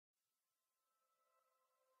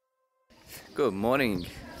Good morning.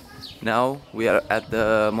 Now we are at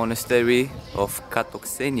the monastery of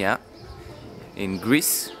Catoxenia in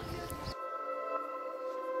Greece.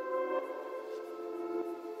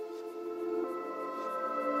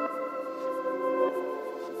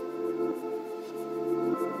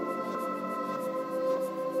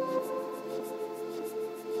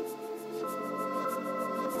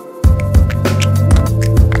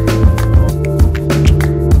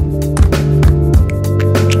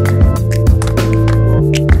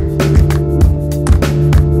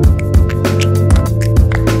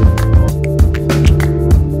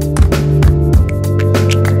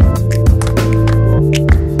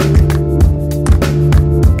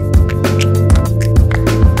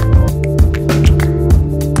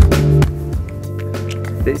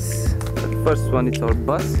 The first one is our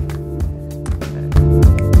bus.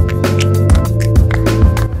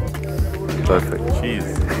 Perfect.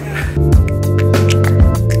 Cheese.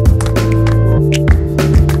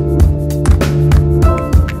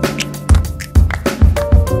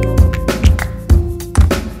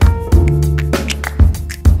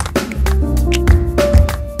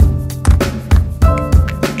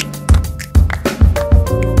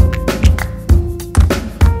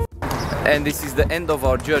 And this is the end of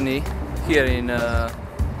our journey here in,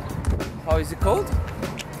 how is it called?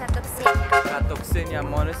 Catoxenia. Catoxenia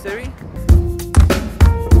Monastery.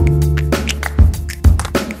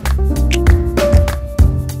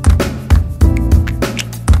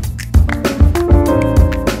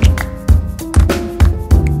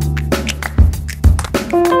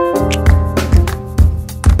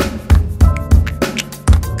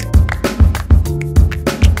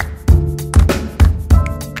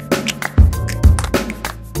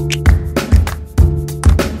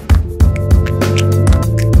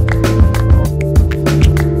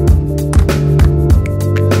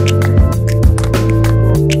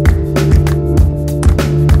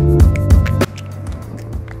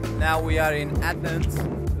 Now we are in Athens,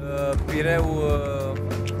 Pireu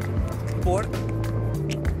port,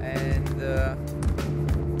 and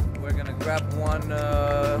we're gonna grab one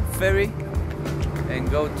ferry and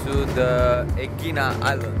go to the Eghina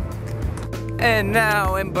Island. And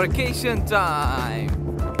now embarkation time!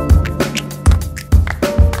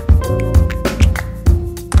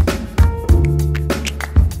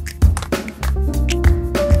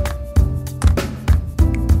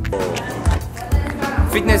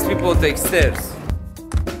 Fitness people take stairs.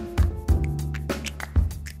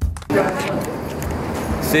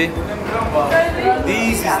 See?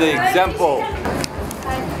 This is the example.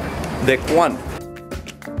 Deck 1.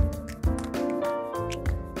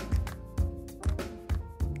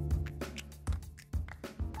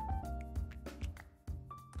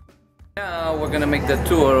 Now we're gonna make the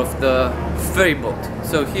tour of the ferry boat.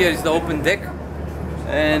 So here is the open deck,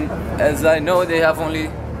 and as I know they have only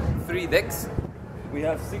 3 decks. We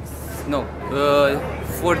have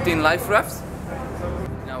 14 life rafts.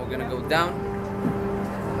 Now we're gonna go down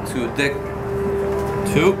to deck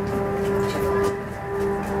 2,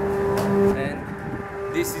 and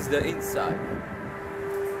this is the inside.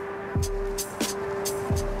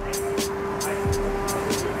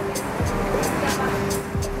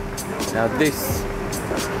 Now this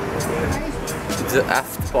is the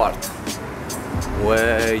aft part,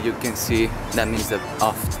 where you can see, that means the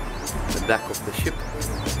aft, the back of the ship,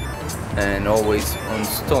 and always on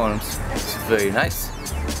storms it's very nice.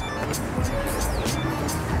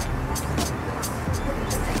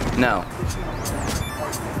 Now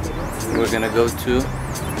we're gonna go to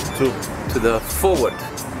the forward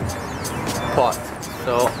part,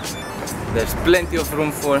 so there's plenty of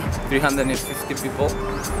room for 350 people,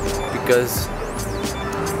 because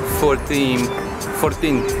 14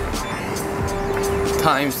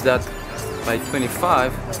 times that by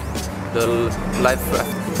 25, the life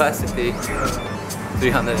raft capacity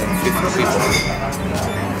 350 people.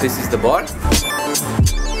 This is the bar.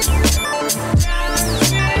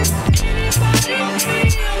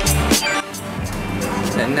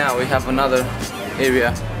 And now we have another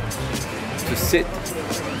area to sit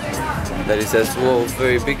that is as well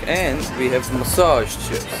very big, and we have massage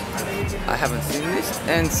chairs. I haven't seen this,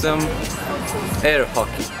 and some air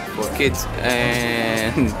hockey for kids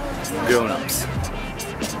and grown-ups.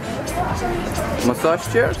 Massage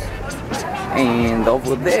chairs, and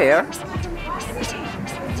over there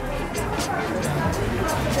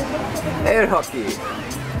air hockey.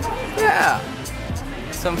 Yeah,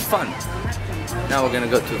 some fun. Now we're gonna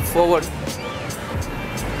go to forward,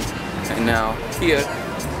 and now here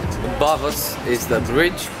above us is the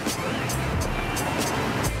bridge,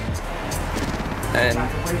 and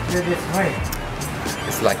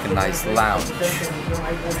It's like a nice lounge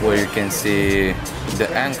where you can see the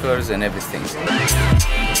anchors and everything.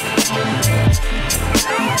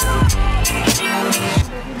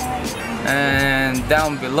 And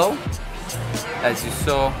down below, as you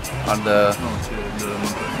saw, are the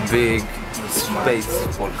big space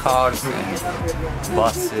for cars and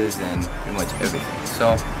buses and pretty much everything.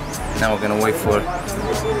 So now we're gonna wait for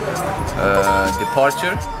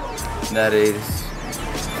departure. That is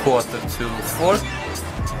 3:45,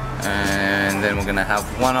 and then we're gonna have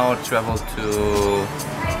 1 hour travel to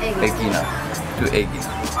Eghina.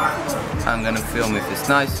 I'm gonna film if it's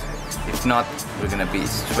nice. If not, we're gonna be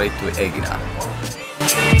straight to Eghina.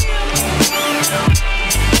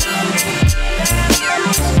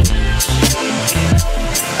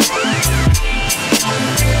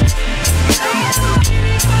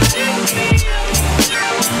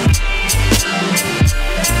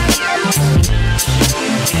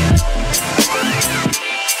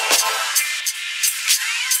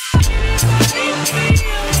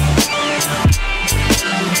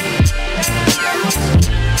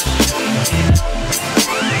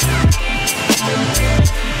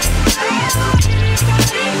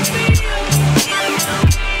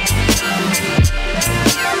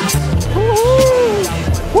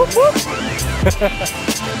 Whoop, whoop.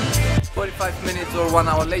 45 minutes or 1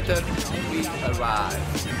 hour later, we arrive.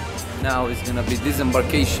 Now it's gonna be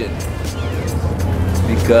disembarkation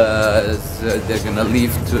because they're gonna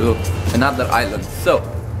leave to another island. So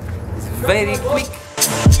it's very quick.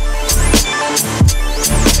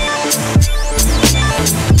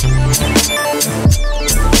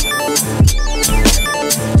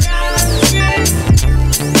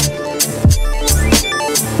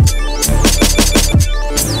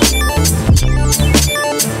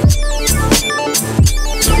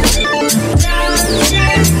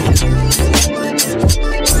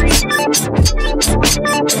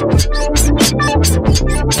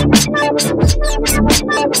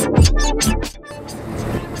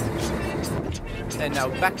 And now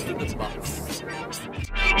back to the bus.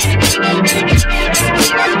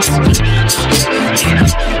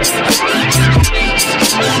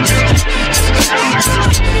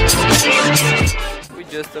 We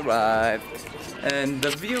just arrived, and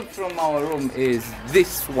the view from our room is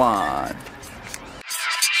this one.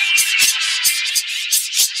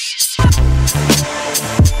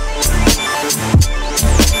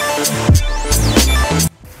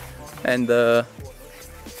 And the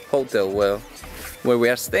hotel where we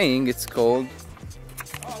are staying, it's called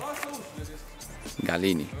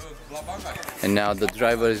Galini. And now the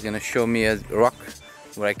driver is gonna show me a rock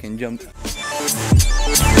where I can jump.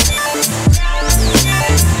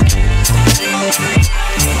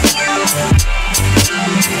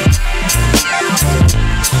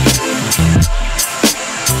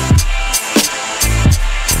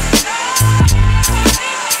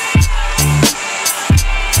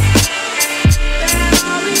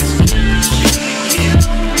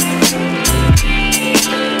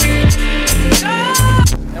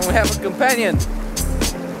 We have a companion.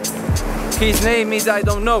 His name is I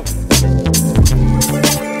don't know.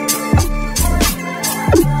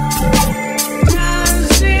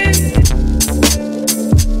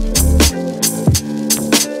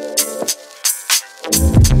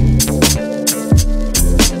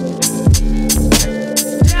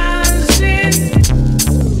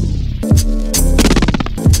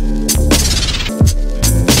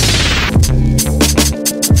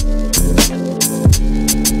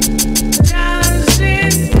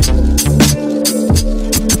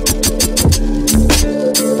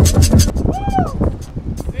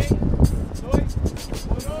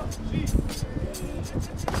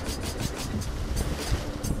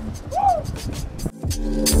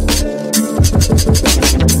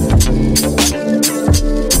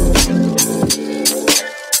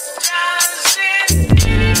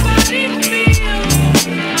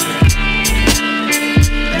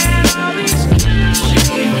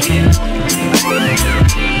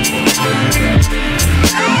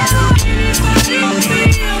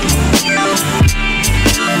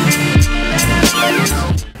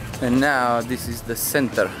 And now this is the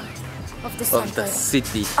center of the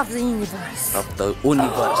city, of the universe. Of the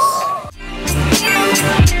universe.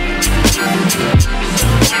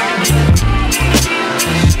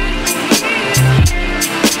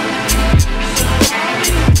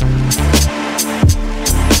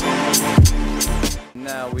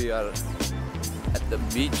 Now we are at the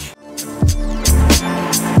beach.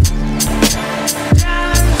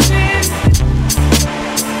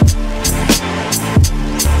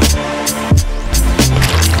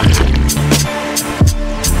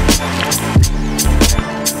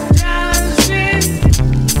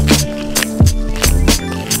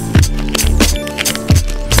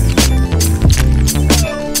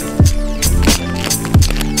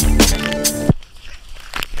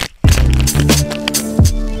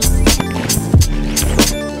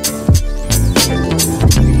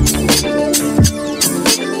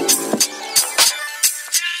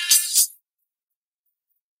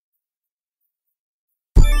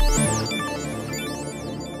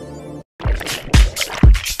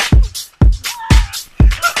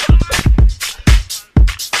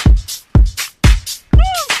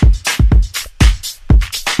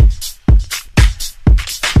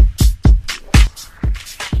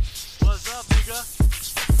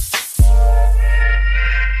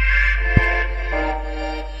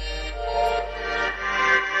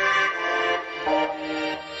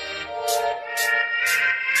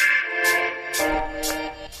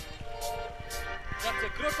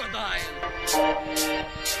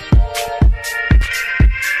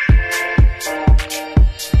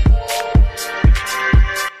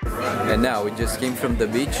 And now we just came from the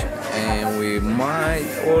beach and we might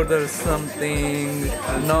order something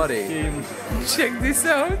naughty. Check this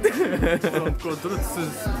out. From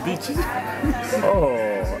Catoxenia's beach. Oh,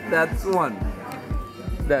 that's one.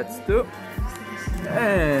 That's two.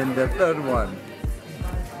 And the third one.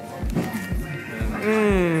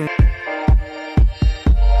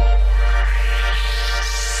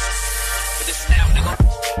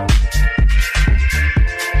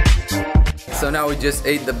 So now we just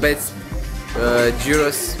ate the best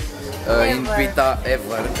gyros in pita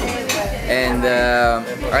ever. And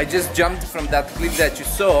I just jumped from that clip that you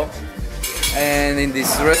saw, and in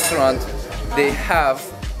this restaurant they have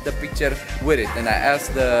the picture with it, and I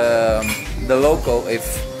asked the local if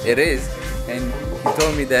it is, and he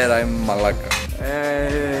told me that I'm Malacca.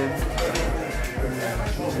 And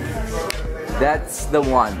that's the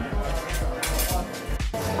one.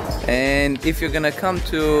 And if you're gonna come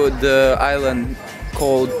to the island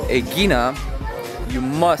called Eghina, you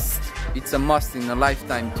must, it's a must in a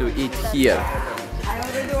lifetime to eat here.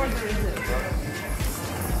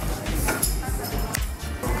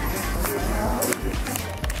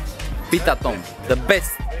 Pita tom, the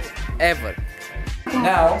best ever.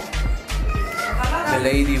 Now, the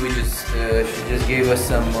lady she just gave us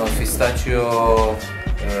some pistachio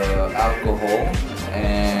alcohol,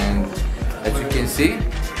 and as you can see,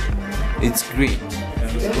 it's green.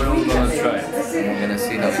 And we're gonna try it. We're gonna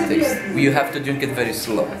see how it tastes. You have to drink it very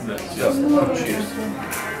slow. So, cheers.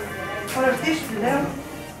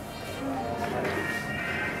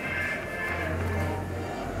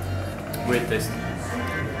 Great taste.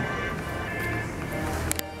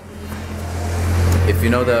 If you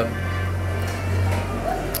know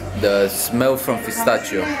the smell from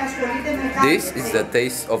pistachio, this is the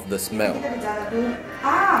taste of the smell.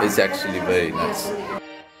 It's actually very nice.